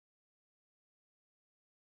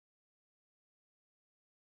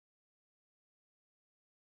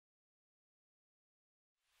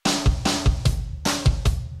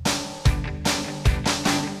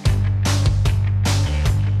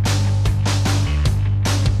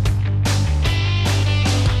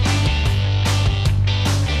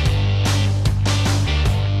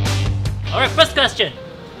question.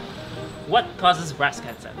 What causes breast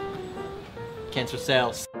cancer? Cancer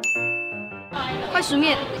cells.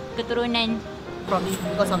 Keturunan. Probably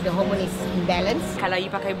because of the hormone imbalance. Kalau you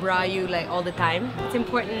pakai bra you like all the time, it's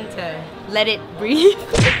important to let it breathe.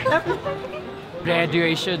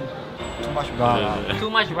 Graduation. Too much bra. Too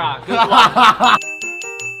much bra. Good one.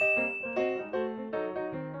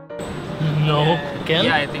 No. Can?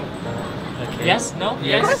 Yeah, I think. Okay. Yes? No?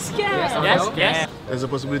 Yes. Yes? Yes? As a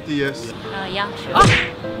possibility, yes. Ya, sure.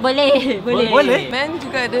 Boleh. Men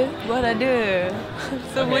juga ada buah dada.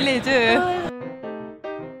 So boleh je.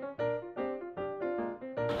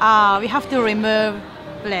 We have to remove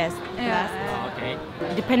breast. Okay.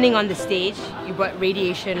 Depending on the stage, you got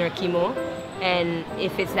radiation or chemo, and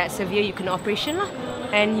if it's that severe, you can operation lah,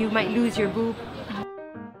 and you might lose your boob.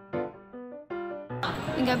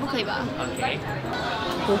 应该不可以吧？ Okay.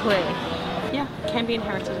 不会。 Yeah, can be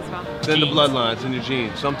inherited as well. It's in the bloodline, it's in your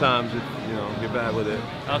genes. Sometimes, if you're bad with it.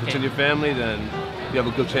 If it's in your family, then you have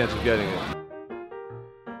a good chance of getting it.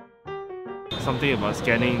 Something about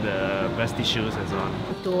scanning the breast tissues and so on.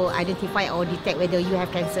 To identify or detect whether you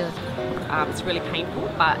have cancer. It's really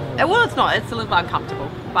painful, but well, it's not. It's a little bit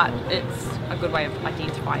uncomfortable, but it's a good way of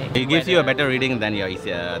identifying. It gives you a better reading than your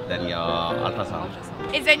ultrasound.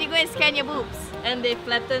 It's when you go and scan your boobs. And they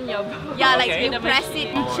flatten your boob. Yeah, like you press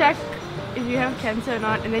it. You check if you have cancer or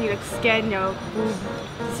not, and then you like scan your boob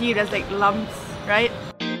to see if there's like lumps, right?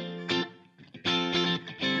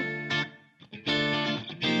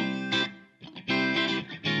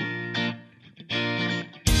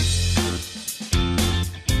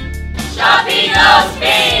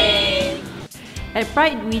 At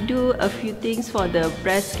Pride, we do a few things for the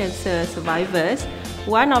breast cancer survivors.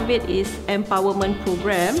 One of it is empowerment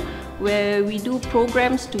program, where we do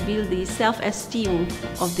programs to build the self-esteem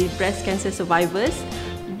of the breast cancer survivors.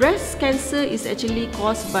 Breast cancer is actually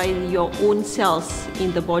caused by your own cells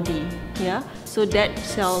in the body. Yeah, so that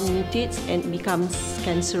cell mutates and becomes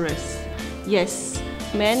cancerous. Yes,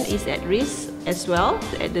 man is at risk as well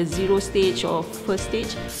at the 0 stage or first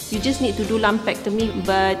stage. You just need to do lumpectomy,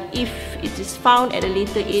 but if it is found at a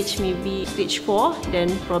later age, maybe stage 4, then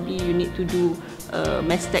probably you need to do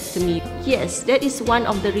mastectomy. Yes, that is one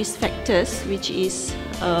of the risk factors, which is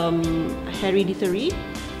hereditary.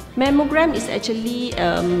 Mammogram is actually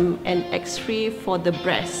an X-ray for the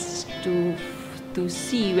breast to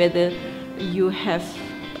see whether you have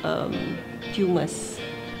tumors.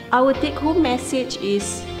 Our take-home message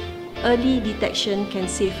is early detection can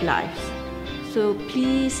save lives. So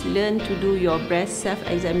please learn to do your breast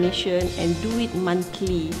self-examination and do it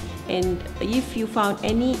monthly. And if you found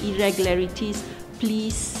any irregularities,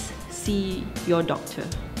 please see your doctor.